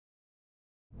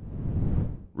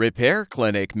Repair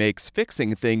Clinic makes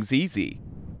fixing things easy,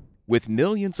 with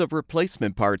millions of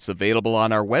replacement parts available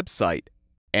on our website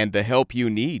and the help you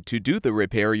need to do the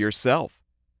repair yourself.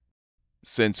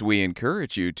 Since we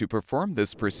encourage you to perform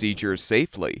this procedure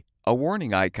safely, a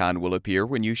warning icon will appear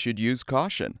when you should use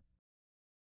caution.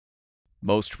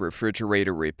 Most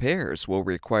refrigerator repairs will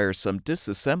require some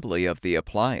disassembly of the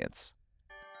appliance.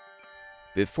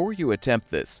 Before you attempt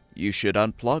this, you should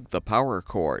unplug the power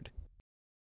cord.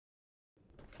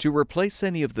 To replace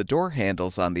any of the door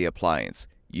handles on the appliance,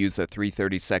 use a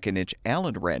 3/32"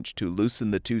 Allen wrench to loosen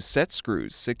the two set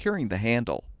screws securing the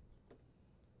handle.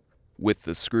 With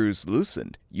the screws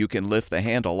loosened, you can lift the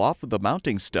handle off of the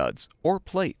mounting studs or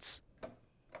plates.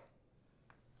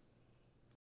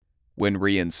 When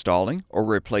reinstalling or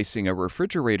replacing a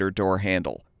refrigerator door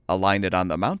handle, align it on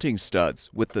the mounting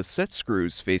studs with the set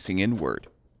screws facing inward.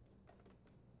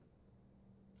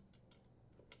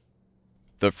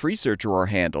 The freezer drawer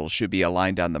handle should be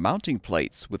aligned on the mounting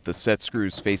plates with the set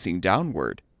screws facing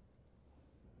downward.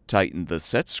 Tighten the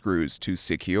set screws to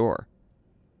secure.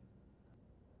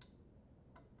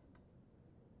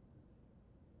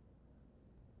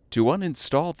 To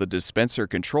uninstall the dispenser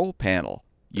control panel,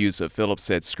 use a Phillips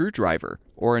head screwdriver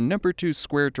or a No. 2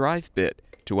 square drive bit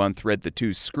to unthread the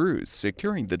two screws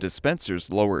securing the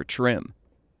dispenser's lower trim.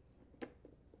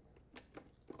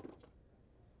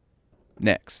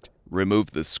 Next,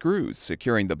 remove the screws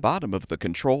securing the bottom of the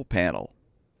control panel.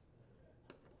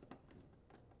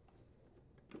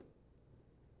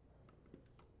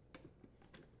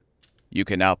 You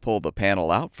can now pull the panel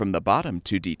out from the bottom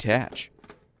to detach.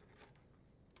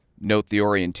 Note the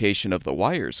orientation of the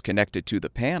wires connected to the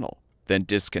panel, then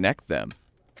disconnect them.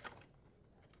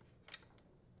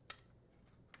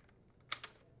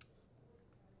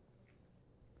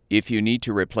 If you need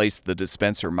to replace the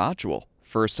dispenser module,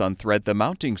 first unthread the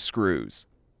mounting screws.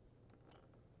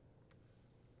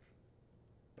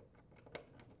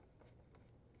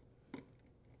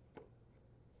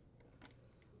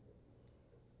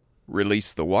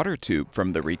 Release the water tube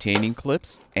from the retaining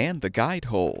clips and the guide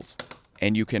holes,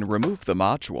 and you can remove the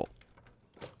module.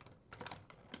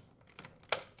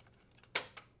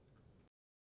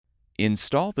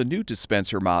 Install the new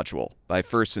dispenser module by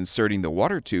first inserting the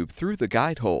water tube through the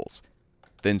guide holes,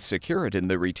 then secure it in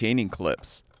the retaining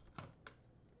clips.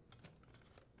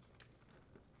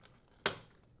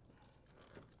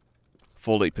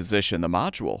 Fully position the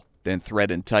module, then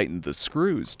thread and tighten the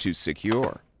screws to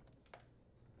secure.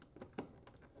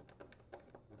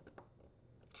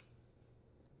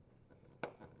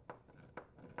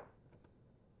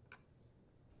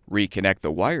 Reconnect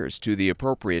the wires to the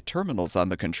appropriate terminals on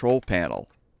the control panel.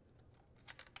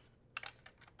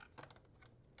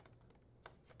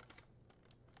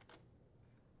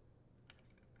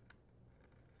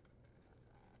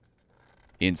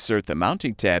 Insert the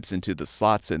mounting tabs into the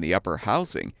slots in the upper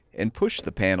housing and push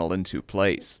the panel into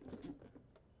place.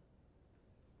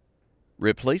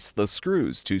 Replace the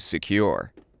screws to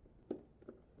secure.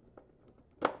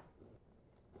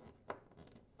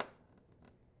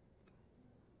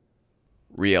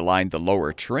 Realign the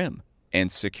lower trim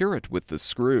and secure it with the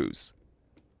screws.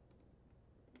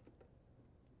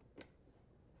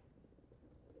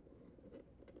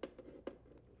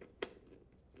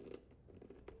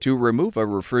 To remove a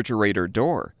refrigerator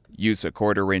door, use a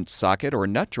 1/4" socket or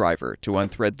nut driver to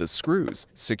unthread the screws,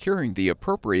 securing the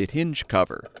appropriate hinge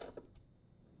cover.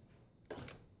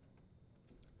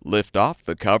 Lift off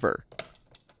the cover.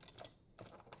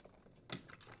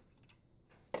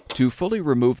 To fully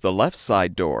remove the left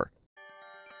side door,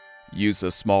 use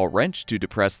a small wrench to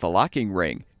depress the locking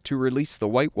ring to release the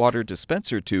white water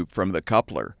dispenser tube from the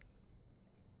coupler.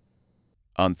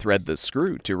 Unthread the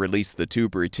screw to release the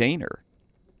tube retainer.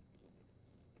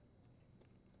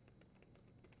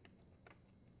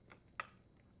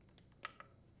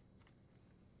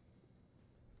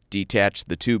 Detach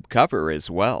the tube cover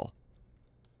as well.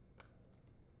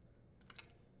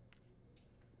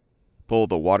 Pull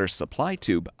the water supply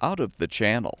tube out of the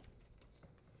channel.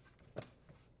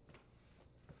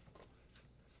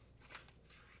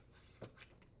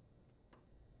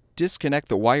 Disconnect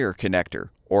the wire connector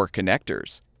or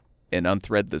connectors and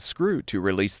unthread the screw to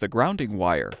release the grounding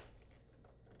wire.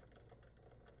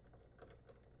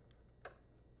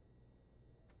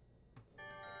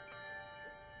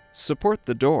 Support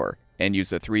the door and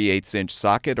use a 3/8"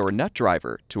 socket or nut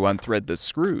driver to unthread the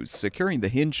screws securing the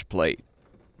hinge plate.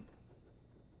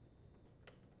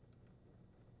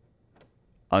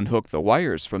 Unhook the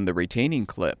wires from the retaining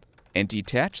clip and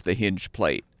detach the hinge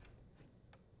plate.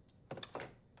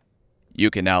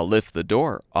 You can now lift the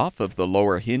door off of the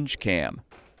lower hinge cam.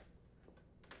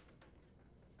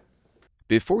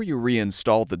 Before you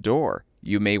reinstall the door,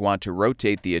 you may want to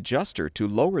rotate the adjuster to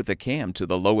lower the cam to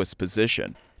the lowest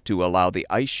position to allow the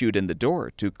ice chute in the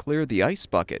door to clear the ice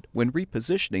bucket when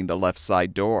repositioning the left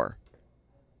side door.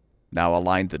 Now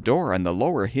align the door on the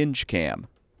lower hinge cam.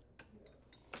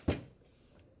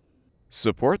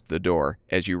 Support the door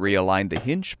as you realign the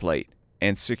hinge plate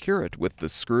and secure it with the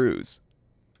screws.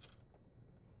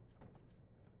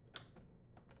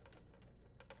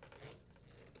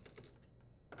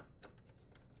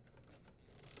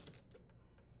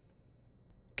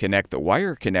 Connect the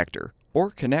wire connector or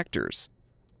connectors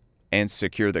and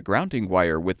secure the grounding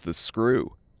wire with the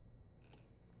screw.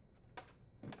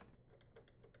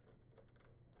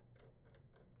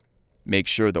 Make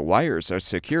sure the wires are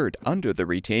secured under the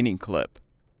retaining clip.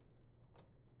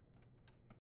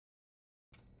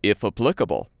 If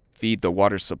applicable, feed the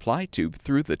water supply tube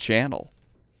through the channel.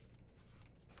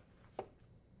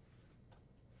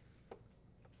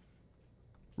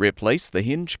 Replace the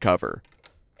hinge cover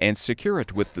and secure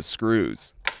it with the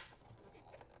screws.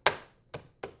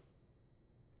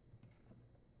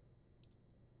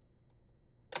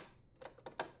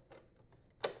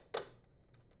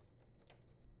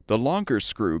 The longer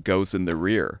screw goes in the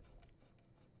rear.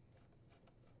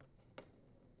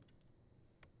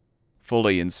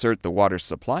 Fully insert the water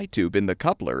supply tube in the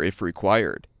coupler if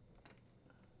required.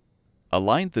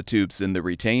 Align the tubes in the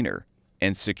retainer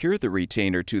and secure the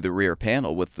retainer to the rear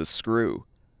panel with the screw.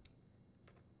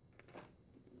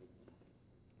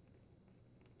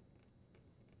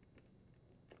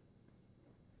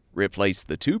 Replace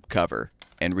the tube cover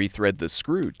and rethread the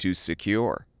screw to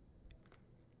secure.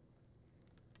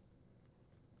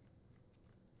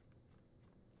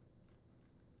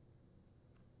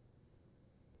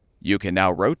 You can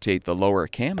now rotate the lower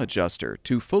cam adjuster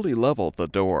to fully level the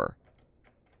door.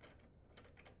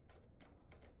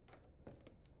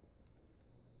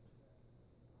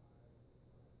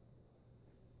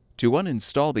 To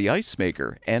uninstall the ice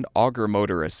maker and auger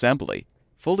motor assembly,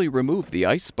 fully remove the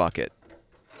ice bucket.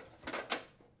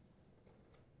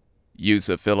 Use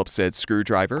a Phillips head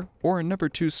screwdriver or a No.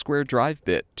 2 square drive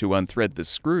bit to unthread the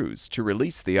screws to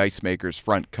release the ice maker's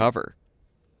front cover.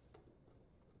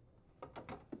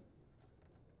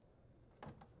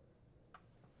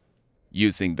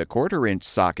 Using the 1/4-inch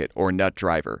socket or nut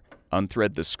driver,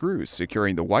 unthread the screws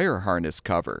securing the wire harness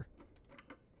cover.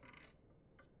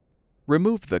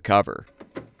 Remove the cover.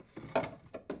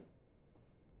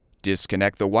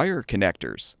 Disconnect the wire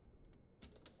connectors.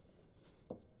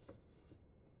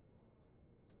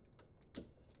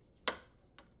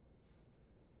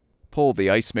 Pull the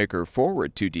ice maker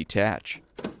forward to detach.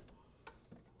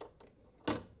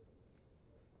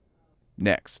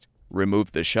 Next,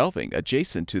 remove the shelving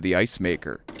adjacent to the ice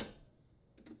maker.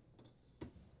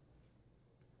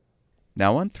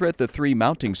 Now unthread the 3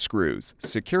 mounting screws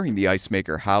securing the ice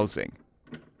maker housing.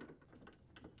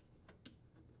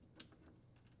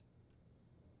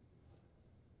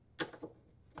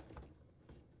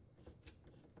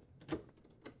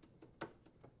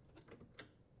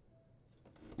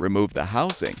 Remove the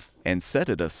housing and set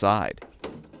it aside.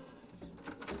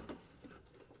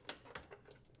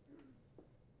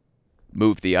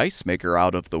 Move the ice maker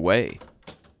out of the way.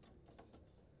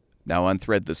 Now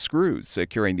unthread the screws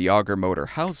securing the auger motor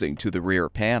housing to the rear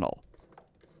panel.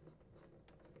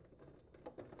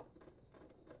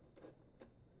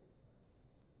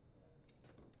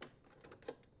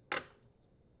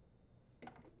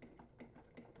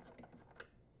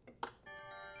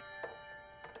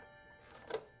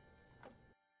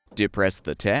 Depress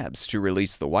the tabs to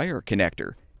release the wire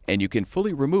connector, and you can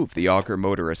fully remove the auger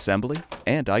motor assembly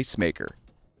and ice maker.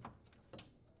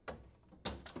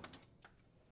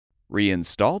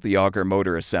 Reinstall the auger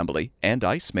motor assembly and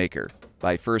ice maker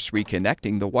by first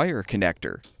reconnecting the wire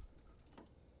connector.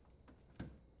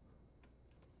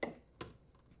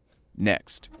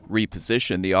 Next,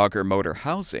 reposition the auger motor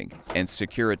housing and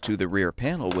secure it to the rear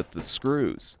panel with the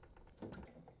screws.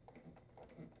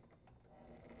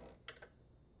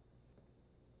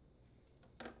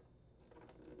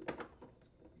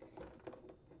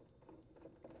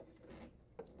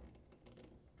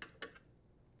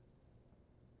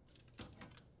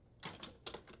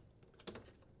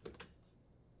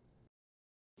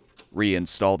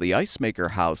 Reinstall the ice maker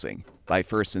housing by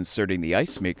first inserting the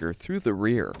ice maker through the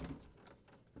rear.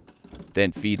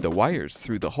 Then feed the wires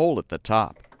through the hole at the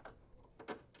top.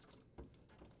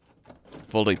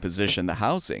 Fully position the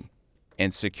housing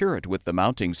and secure it with the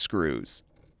mounting screws.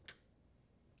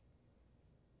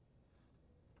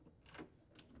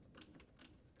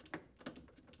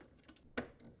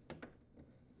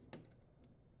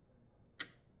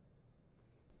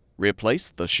 Replace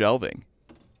the shelving.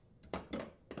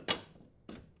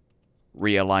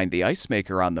 Realign the ice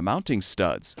maker on the mounting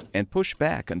studs and push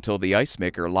back until the ice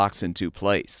maker locks into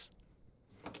place.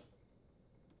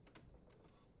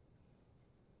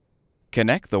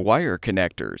 Connect the wire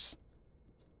connectors.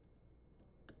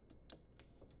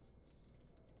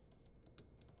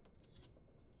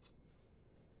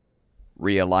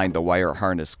 Realign the wire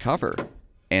harness cover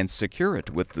and secure it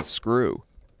with the screw.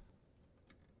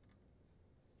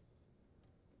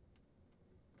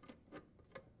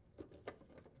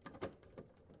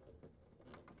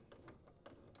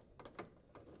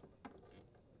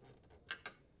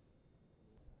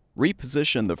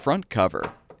 Reposition the front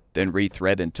cover, then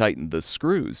rethread and tighten the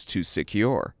screws to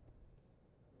secure.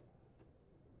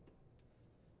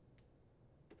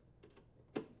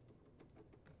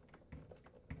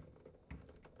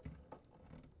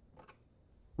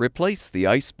 Replace the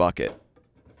ice bucket.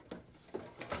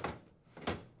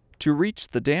 To reach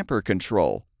the damper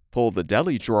control, pull the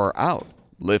deli drawer out,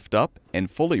 lift up,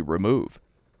 and fully remove.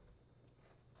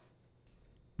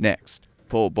 Next,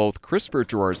 pull both crisper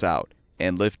drawers out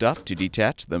and lift up to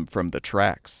detach them from the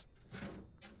tracks.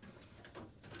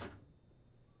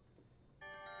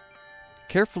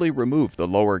 Carefully remove the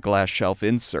lower glass shelf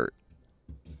insert.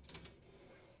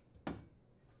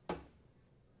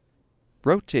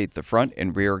 Rotate the front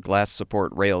and rear glass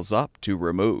support rails up to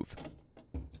remove.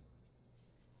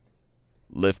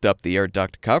 Lift up the air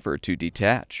duct cover to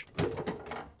detach.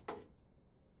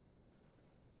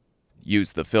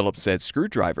 Use the Phillips head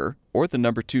screwdriver or the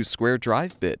No. 2 square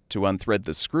drive bit to unthread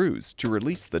the screws to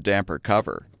release the damper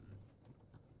cover.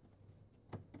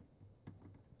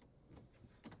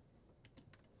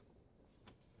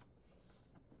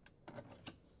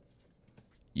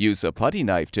 Use a putty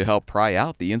knife to help pry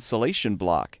out the insulation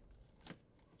block.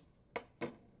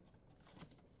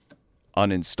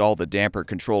 Uninstall the damper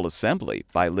control assembly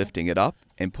by lifting it up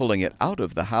and pulling it out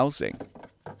of the housing.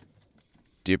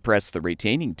 Depress the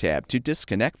retaining tab to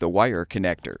disconnect the wire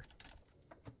connector.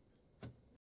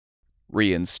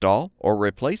 Reinstall or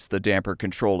replace the damper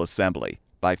control assembly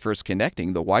by first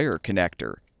connecting the wire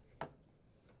connector.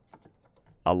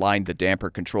 Align the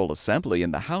damper control assembly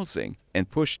in the housing and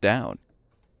push down.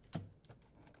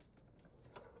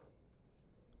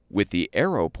 With the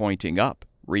arrow pointing up,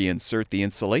 reinsert the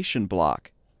insulation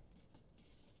block.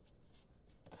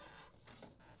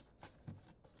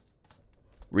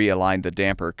 Realign the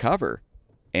damper cover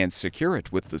and secure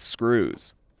it with the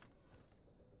screws.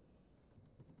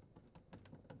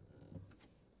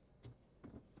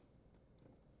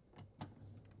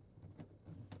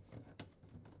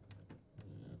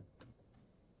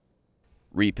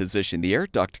 Reposition the air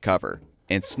duct cover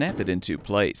and snap it into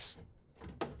place.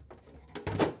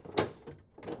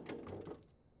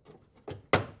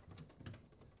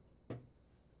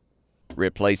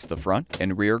 Replace the front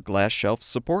and rear glass shelf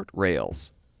support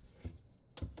rails.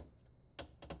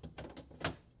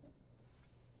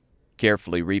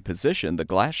 Carefully reposition the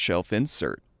glass shelf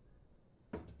insert.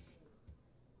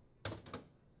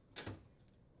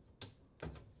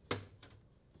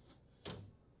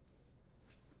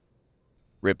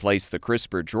 Replace the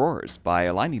crisper drawers by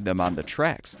aligning them on the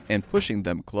tracks and pushing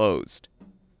them closed.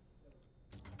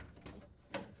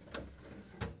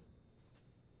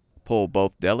 Pull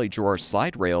both deli drawer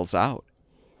side rails out.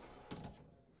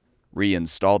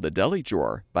 Reinstall the deli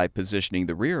drawer by positioning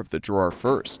the rear of the drawer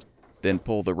first, then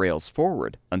pull the rails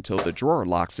forward until the drawer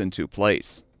locks into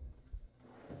place.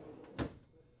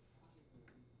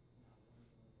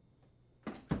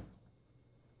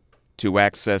 To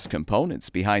access components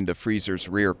behind the freezer's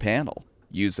rear panel,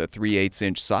 use a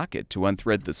 3/8-inch socket to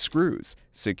unthread the screws,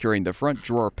 securing the front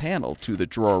drawer panel to the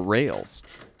drawer rails.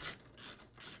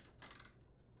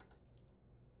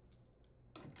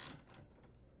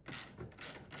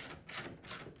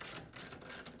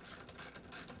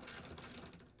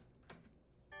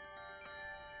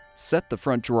 Set the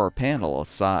front drawer panel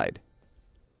aside.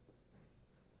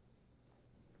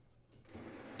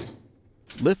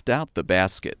 Lift out the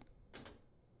basket.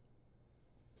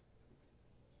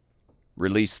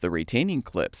 Release the retaining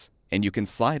clips, and you can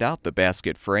slide out the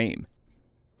basket frame.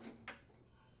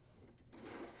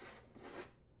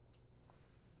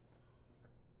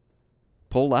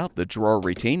 Pull out the drawer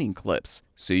retaining clips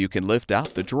so you can lift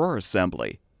out the drawer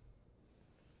assembly.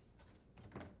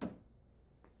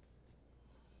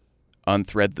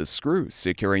 Unthread the screw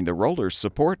securing the roller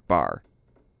support bar.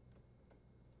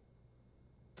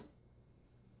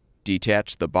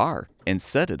 Detach the bar and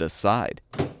set it aside.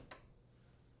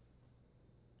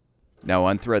 Now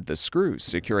unthread the screw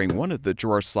securing one of the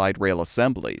drawer slide rail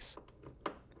assemblies.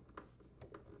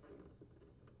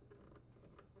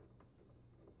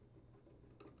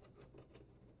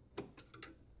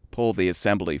 Pull the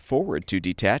assembly forward to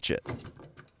detach it.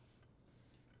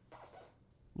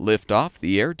 Lift off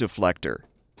the air deflector.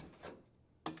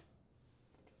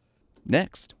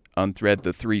 Next, unthread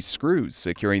the 3 screws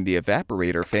securing the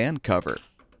evaporator fan cover.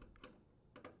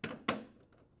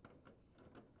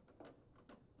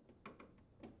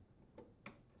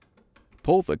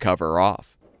 Pull the cover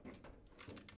off.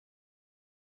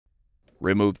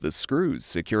 Remove the screws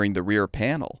securing the rear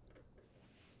panel.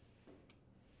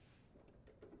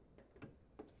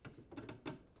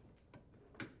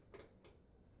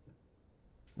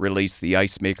 Release the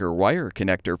ice maker wire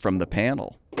connector from the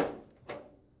panel.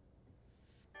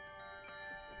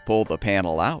 Pull the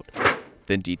panel out,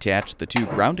 then detach the 2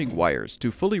 grounding wires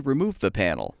to fully remove the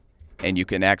panel, and you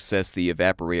can access the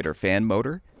evaporator fan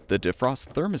motor, the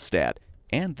defrost thermostat,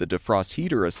 and the defrost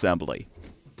heater assembly.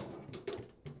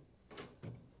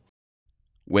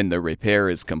 When the repair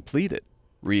is completed,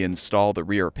 reinstall the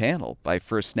rear panel by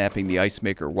first snapping the ice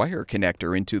maker wire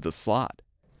connector into the slot.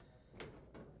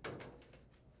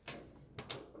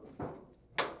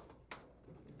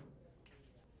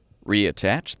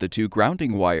 Reattach the 2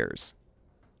 grounding wires.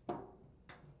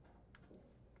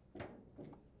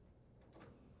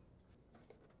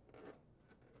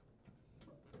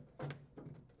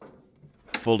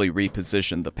 Fully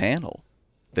reposition the panel,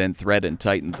 then thread and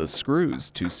tighten the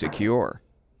screws to secure.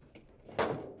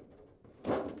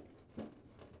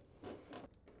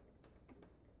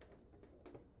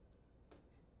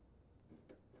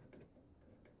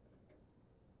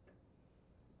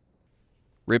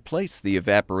 Replace the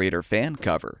evaporator fan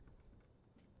cover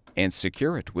and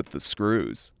secure it with the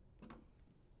screws.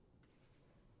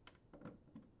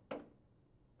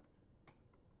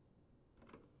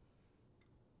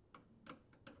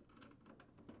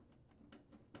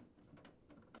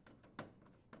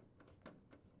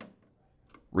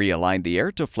 Realign the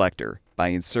air deflector by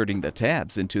inserting the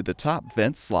tabs into the top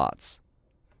vent slots.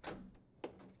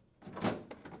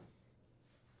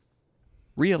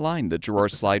 Realign the drawer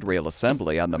slide rail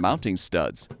assembly on the mounting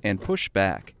studs and push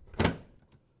back.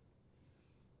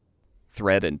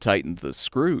 Thread and tighten the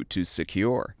screw to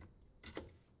secure.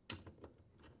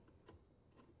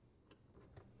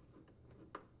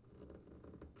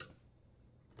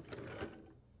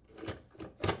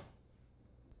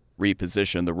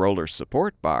 Reposition the roller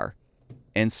support bar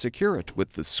and secure it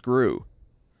with the screw.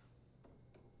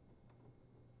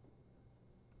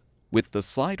 With the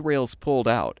slide rails pulled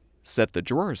out, set the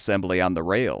drawer assembly on the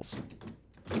rails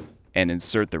and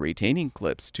insert the retaining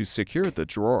clips to secure the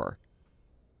drawer.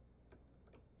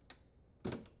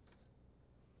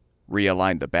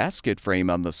 Realign the basket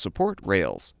frame on the support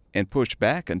rails and push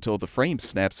back until the frame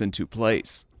snaps into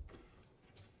place.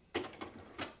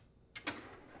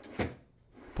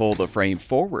 Pull the frame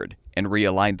forward and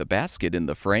realign the basket in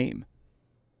the frame.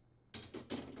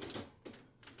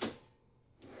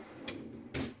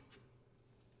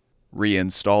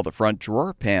 Reinstall the front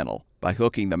drawer panel by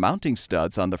hooking the mounting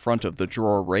studs on the front of the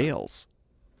drawer rails.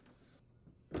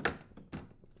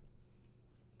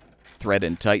 Thread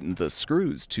and tighten the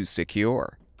screws to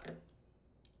secure.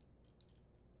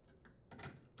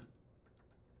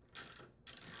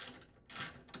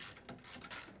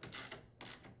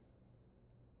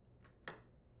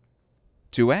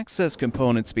 To access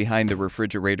components behind the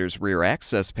refrigerator's rear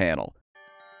access panel,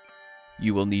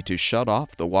 you will need to shut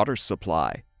off the water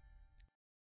supply.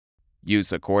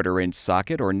 Use a 1/4-inch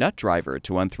socket or nut driver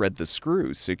to unthread the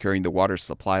screws securing the water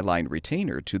supply line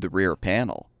retainer to the rear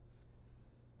panel.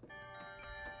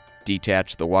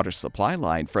 Detach the water supply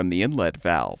line from the inlet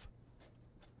valve.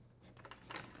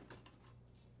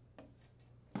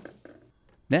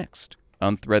 Next,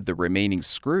 unthread the remaining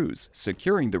screws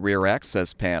securing the rear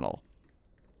access panel.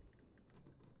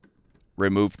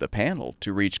 Remove the panel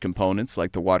to reach components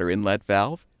like the water inlet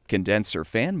valve, condenser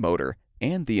fan motor,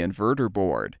 and the inverter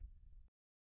board.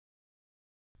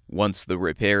 Once the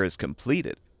repair is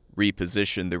completed,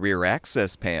 reposition the rear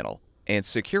access panel and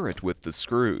secure it with the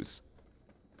screws.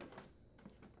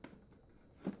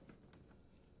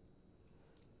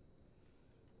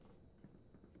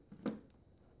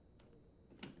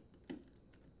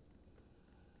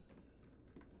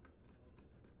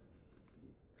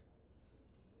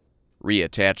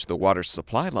 Reattach the water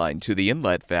supply line to the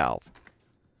inlet valve.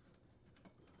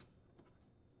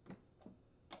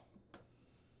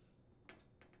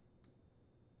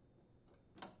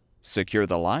 Secure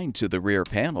the line to the rear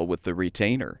panel with the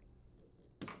retainer.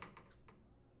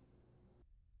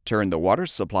 Turn the water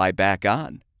supply back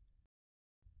on.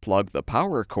 Plug the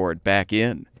power cord back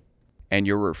in, and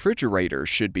your refrigerator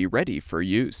should be ready for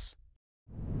use.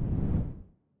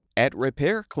 At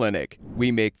Repair Clinic,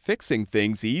 we make fixing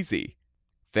things easy.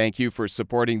 Thank you for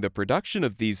supporting the production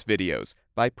of these videos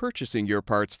by purchasing your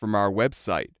parts from our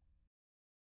website.